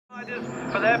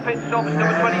For their pit stop, it's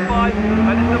number 25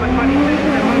 and it's number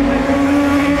 26.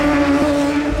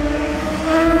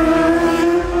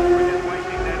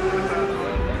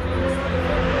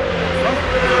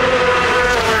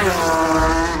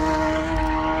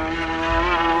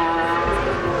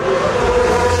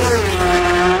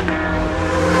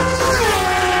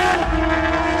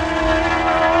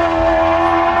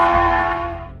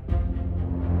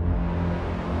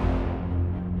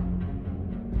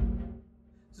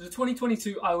 So the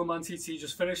 2022 Isle of Man TT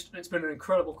just finished and it's been an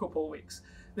incredible couple of weeks.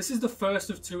 This is the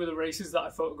first of two of the races that I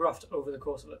photographed over the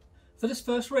course of it. For this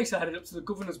first race I headed up to the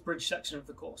Governor's Bridge section of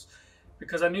the course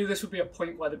because I knew this would be a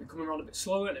point where they'd be coming around a bit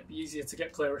slower and it'd be easier to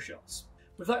get clearer shots.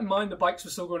 With that in mind, the bikes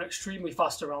were still going extremely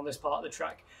fast around this part of the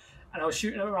track and I was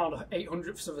shooting at around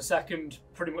 800ths of a second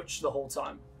pretty much the whole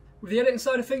time. With the editing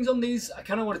side of things on these, I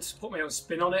kind of wanted to put my own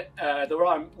spin on it. There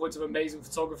are loads of amazing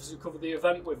photographers who cover the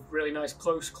event with really nice,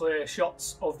 close, clear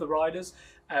shots of the riders.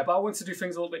 But I wanted to do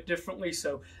things a little bit differently,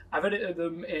 so I've edited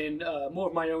them in more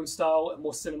of my own style, a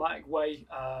more cinematic way,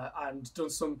 and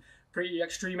done some pretty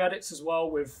extreme edits as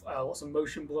well with lots of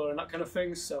motion blur and that kind of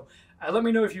thing. So let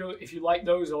me know if you like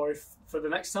those, or if for the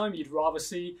next time you'd rather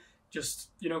see just,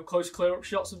 you know, close, clear up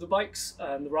shots of the bikes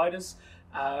and the riders.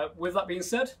 With that being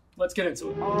said, let's get into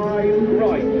it.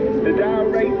 Right, the Dow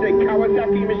Racing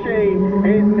Kawasaki machine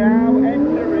is now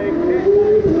entering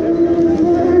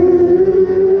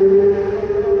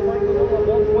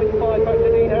 1.5 back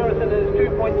to Dean Harrison, and it's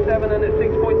 2.7 and it's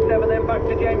 6.7, then back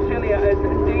to James Hillier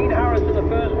and Dean Harrison, the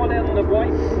first one in the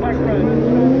white background.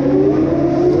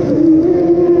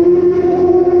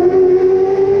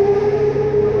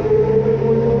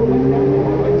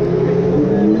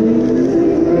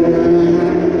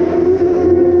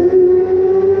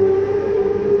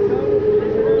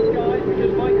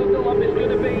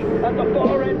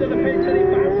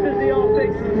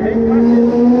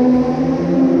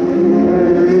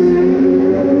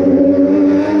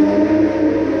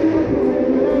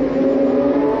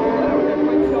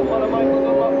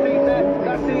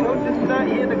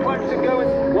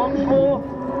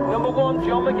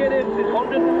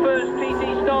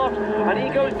 And he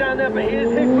goes down there, but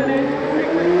here's Hickman in.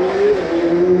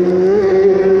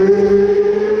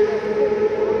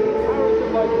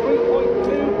 Harrison by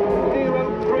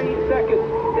 3.203 seconds.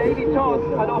 Davey Todd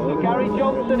and also Gary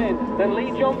Johnson in. Then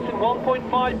Lee Johnson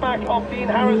 1.5 back off Dean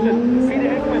Harrison. Peter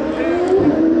Hickman 2.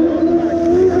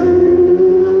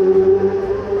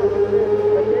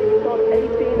 And Davey Todd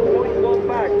 18.1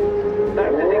 back.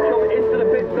 That's as he comes into the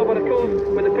pit stop, and of course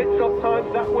with the pit stop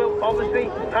times that will obviously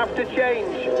have to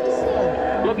change.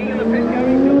 Looking in the pit,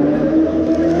 Gary Johnson.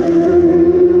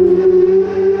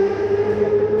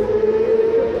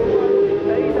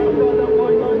 Stays outside that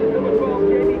white line as number 12,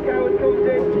 Jamie Coward comes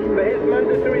in for his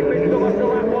mandatory pit stop after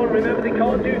lap 1. Remember, they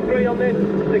can't do 3 on this.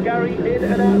 So Gary in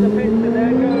and out of the pits, and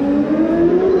there goes.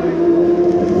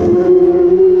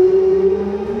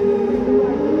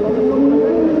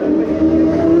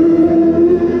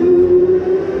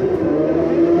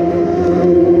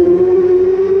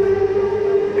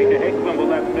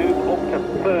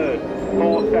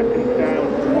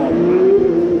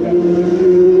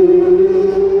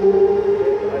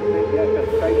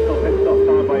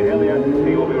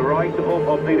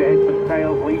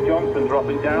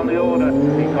 Dropping down the order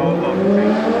because of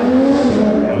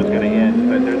I was going to end,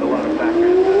 but there's a lot of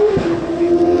factors.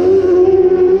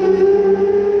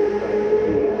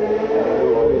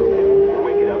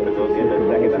 Wake it up and go get a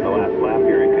second and the last lap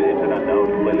here into an unknown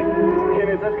completely.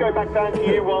 Kenneth, let's go back down to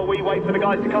you while we wait for the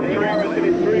guys to come through. Harrison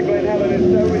is through, Glenn Helen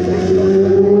is so is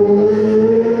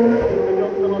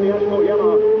Johnson on the asphalt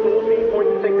Yamaha.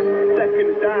 14.6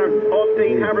 seconds down on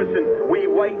Dean Harrison. We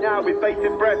wait now with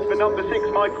bated breath for number 6,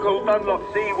 Michael Dunlop,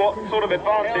 see what sort of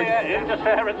advantage. Hillier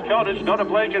interference, John. It's not a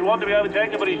Blanchard one to be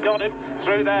overtaken, but he's got him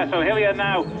through there. So Hillier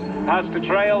now has to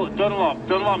trail Dunlop.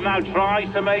 Dunlop now tries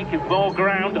to make more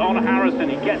ground on Harrison.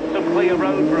 He gets some clear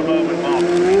road for a moment, Mark.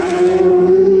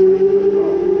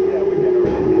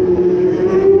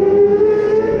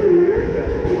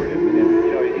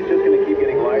 He's just going to keep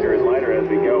getting lighter and lighter as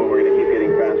we go. We're going to keep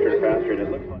getting faster and faster, and it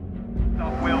looks like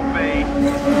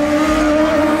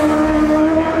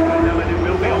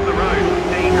will be on the road.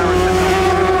 Dean Harrison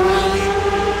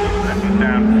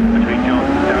down between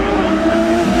Johnson down and Watson.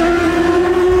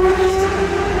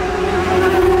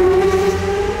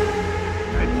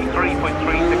 It's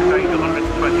 3.368 to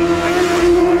 120.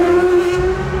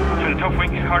 It's been a tough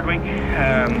week, hard week.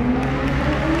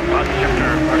 Last chapter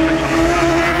or 600.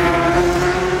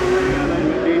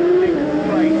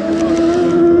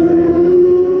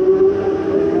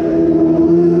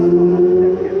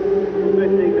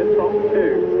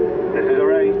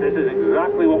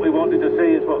 exactly what we wanted to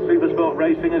see. It's what Supersport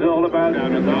racing is all about.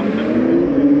 Down at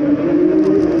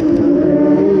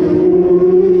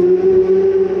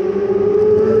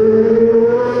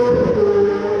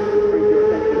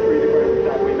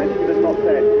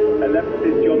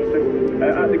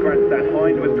at the grandstand,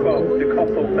 Hines was 12, De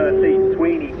Koppel 13,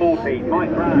 Sweeney 14,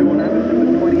 Mike Brown, Sean Anderson was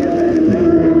 20 and then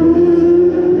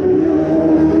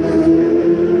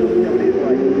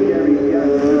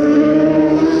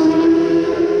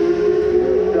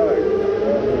So,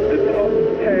 the top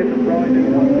 10 riders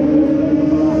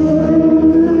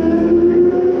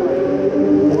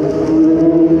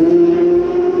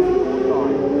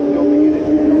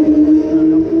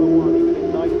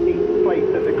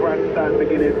grandstand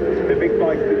beginners. The big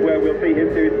bikes is where we'll see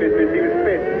him do his business. He was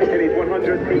fifth in his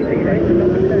 100 TT race, and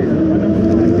number 10, and number 5,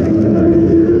 James Malone.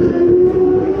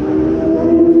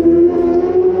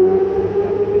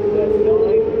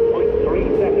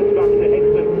 9.3 seconds back to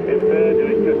Hickman in third,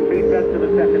 doing just 3 tenths of a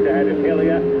second ahead of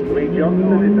Hillier. Lee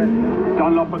Johnson is at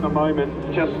Dunlop at the moment,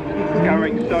 just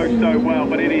going so well,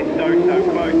 but it is so close.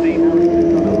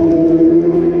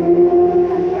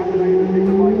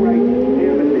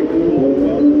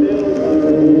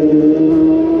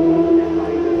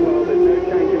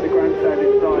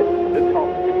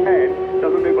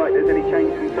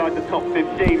 Inside the top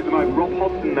 15 at the moment. Rob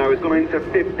Hodson now has gone into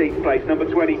 15th place, number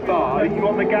 25. You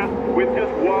on the gap with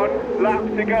just 1 lap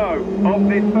to go of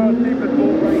this first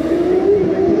Supersport race.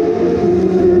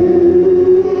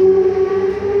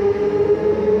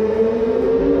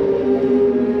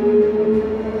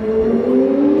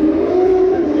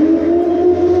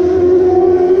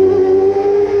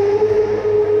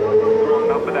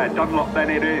 Dunlop then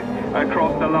it is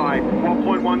across the line,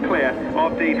 1.1 clear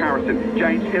of Dean Harrison.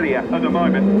 James Hillier at the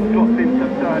moment slots into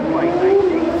third place,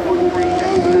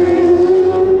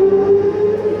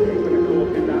 18.3 of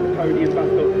course in that podium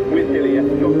battle with Hillier.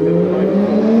 Johnson at the moment.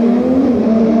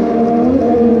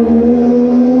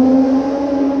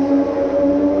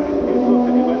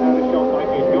 He went out of shot like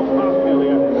he's gone past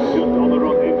Hillier just on the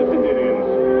run into Pavilions.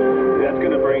 That's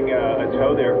going to bring a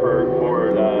tow there for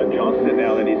Johnson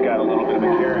now that he's got a little bit of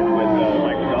a carrot with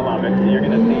Michael Dunlop, and you're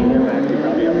going to see him actually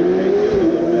probably up his pace just a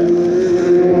little bit.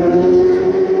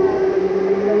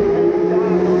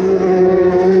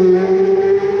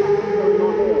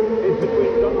 It's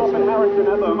between Dunlop and Harrison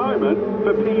at the moment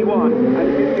for P1, and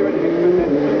Hillier and Hickman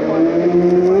then just quite here in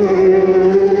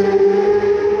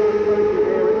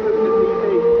the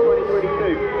TT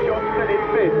 2022. Johnson is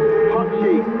 5th,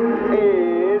 Punchy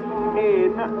is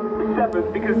in 7th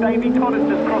because Davey Todd has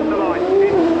just crossed the line.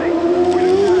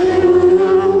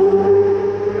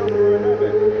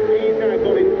 He's now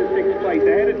gone into 6th place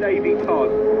ahead of Davey Todd.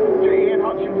 Ian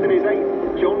Hutchinson is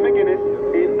 8th, John McGuinness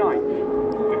in 9th.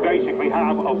 We basically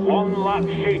have a 1-lap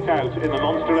shootout in the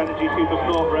Monster Energy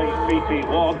Supersport race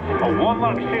PT1. A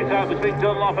 1-lap shootout between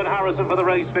Dunlop and Harrison for the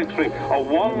race victory. A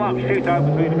 1-lap shootout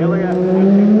between Hillier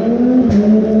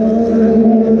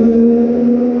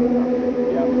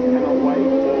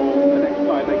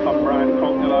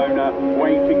and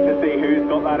waiting to see who's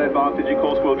got that advantage. Of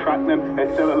course, we'll track them.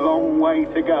 There's still a long way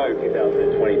to go.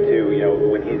 2022, you know,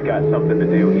 when he's got something to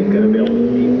do, he's going to be able to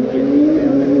get these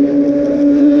down.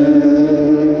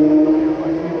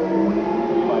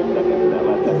 5 seconds in that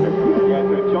last sector. Yeah,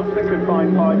 so Johnson could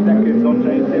find 5 seconds on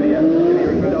James Hillier.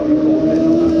 Hillier could have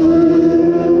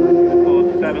scored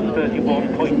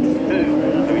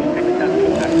 7:31.2, so he's 6 tenths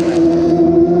of a second.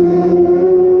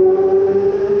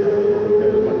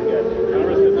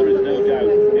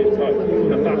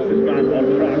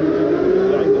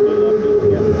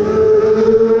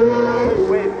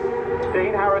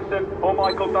 Or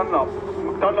Michael Dunlop.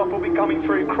 Dunlop will be coming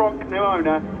through Cronk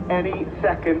Nimona any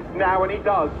second now, and he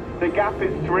does. The gap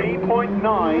is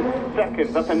 3.9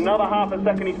 seconds. That's another half a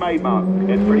second he's made, Mark.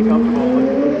 It's pretty comfortable.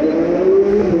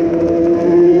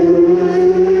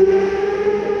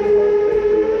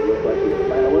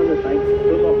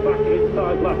 Dunlop back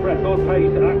inside lap record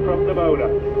pace at Cronk Nimona.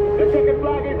 The ticket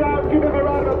flag is out. Give him a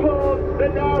round of applause. The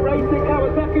now racing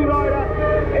Kawasaki rider.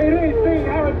 It is Dean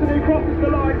Harrison who crosses the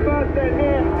line first then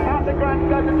here at the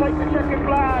grandstand to take the checkered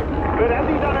flag. But has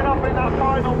he done enough in that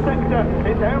final sector?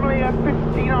 It's only a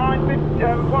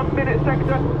 1-minute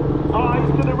sector.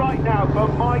 Eyes to the right now for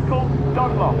Michael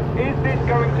Dunlop. Is this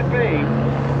going to be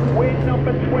win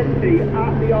number 20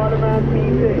 at the Isle of Man PT?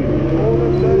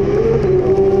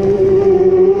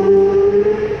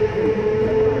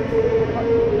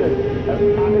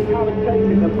 And it's Callum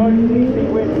taking the most TT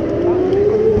win.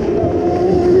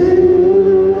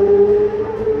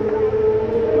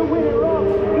 The winner of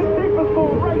the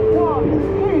Supersport Race 1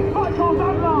 is Michael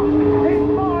Dunlop. It's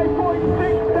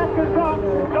 5.6 seconds up.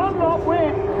 Dunlop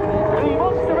wins.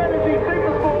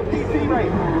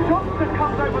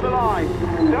 the line.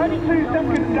 32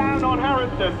 seconds down on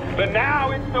Harrison, but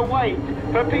now it's the wait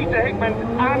for Peter Hickman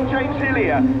and James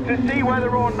Hillier to see whether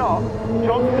or not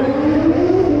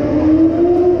Johnson...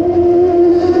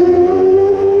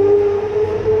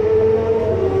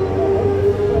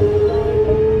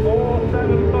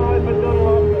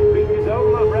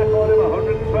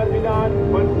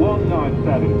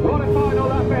 197. What a final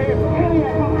lap for him.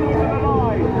 Hillier comes over the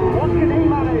line. What can he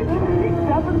manage? He's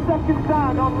 7 seconds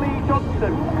down on Lee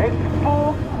Johnson. It's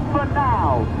 4th for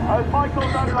now. As Michael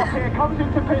Dunlop here comes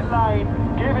into pit lane,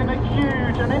 giving a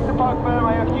huge, and Interpark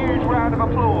Fairway, a huge round of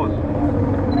applause.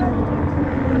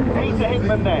 Peter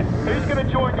Hickman then. Who's going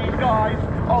to join these guys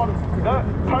on the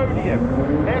podium?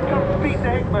 Here comes Peter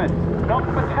Hickman,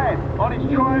 number 10 on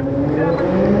his Triumph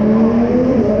 7.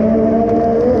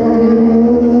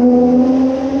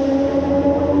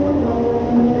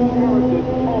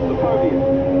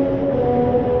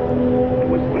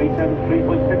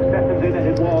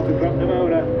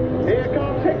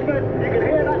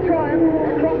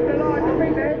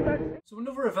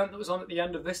 Event that was on at the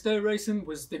end of this day racing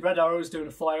was the Red Arrows doing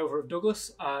a flyover of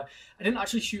Douglas. I didn't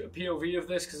actually shoot a POV of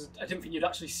this because I didn't think you'd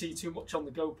actually see too much on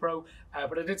the GoPro,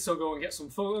 but I did still go and get some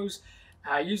photos.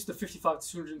 I used the 55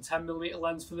 to 210mm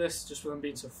lens for this, just for them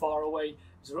being so far away.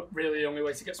 It's really the only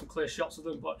way to get some clear shots of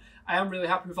them, but I am really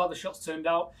happy with how the shots turned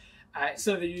out.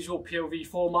 Instead of the usual POV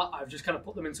format, I've just kind of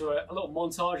put them into a little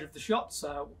montage of the shots,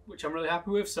 which I'm really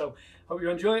happy with, so hope you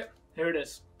enjoy it. Here it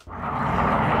is.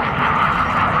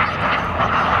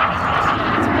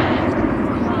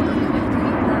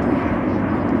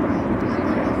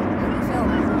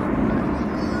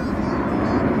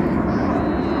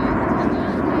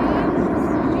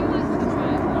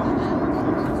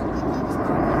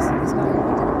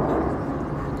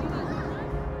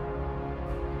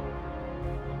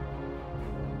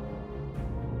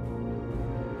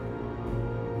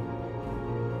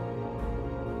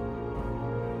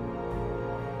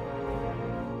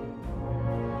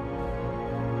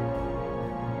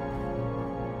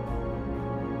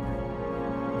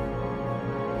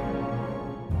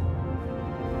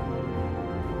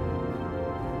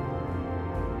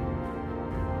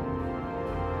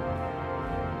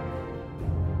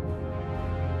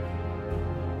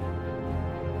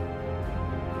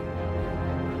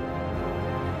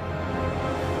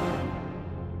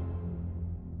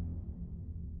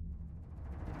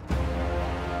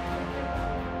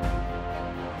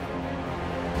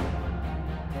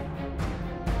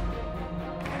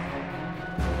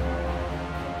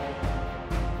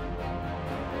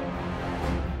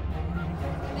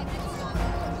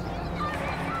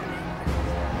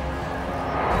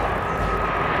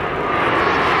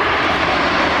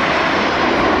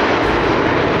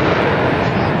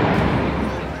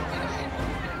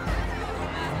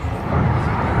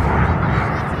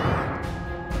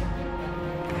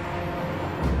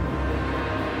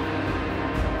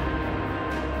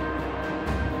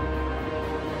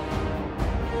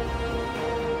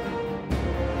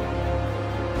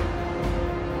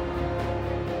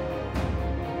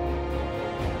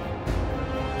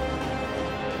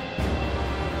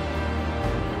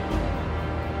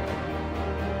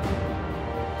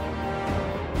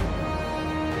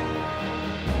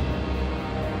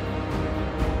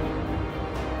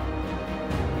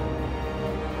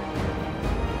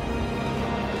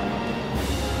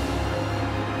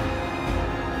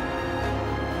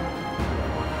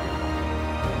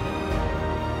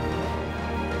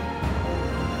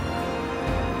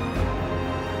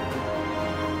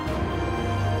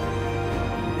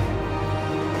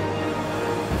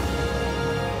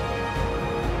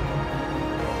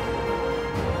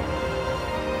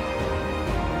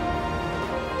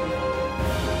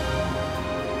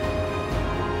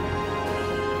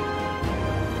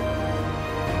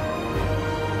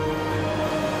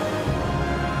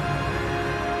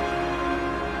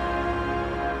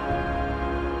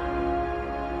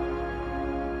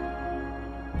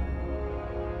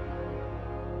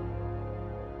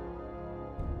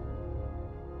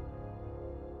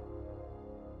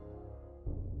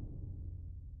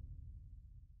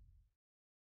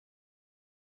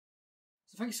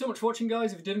 So thank you so much for watching,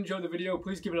 guys. If you did enjoy the video,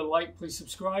 please give it a like, please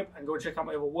subscribe, and go and check out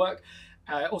my other work.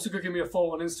 Also go give me a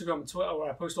follow on Instagram and Twitter, where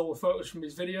I post all the photos from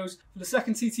these videos. For the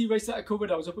second TT race that I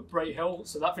covered, I was up at Bray Hill,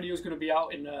 so that video is going to be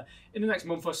out in the next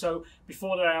month or so.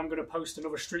 Before that, I'm going to post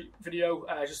another street video,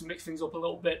 just to mix things up a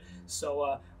little bit.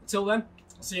 So until then,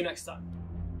 I'll see you next time.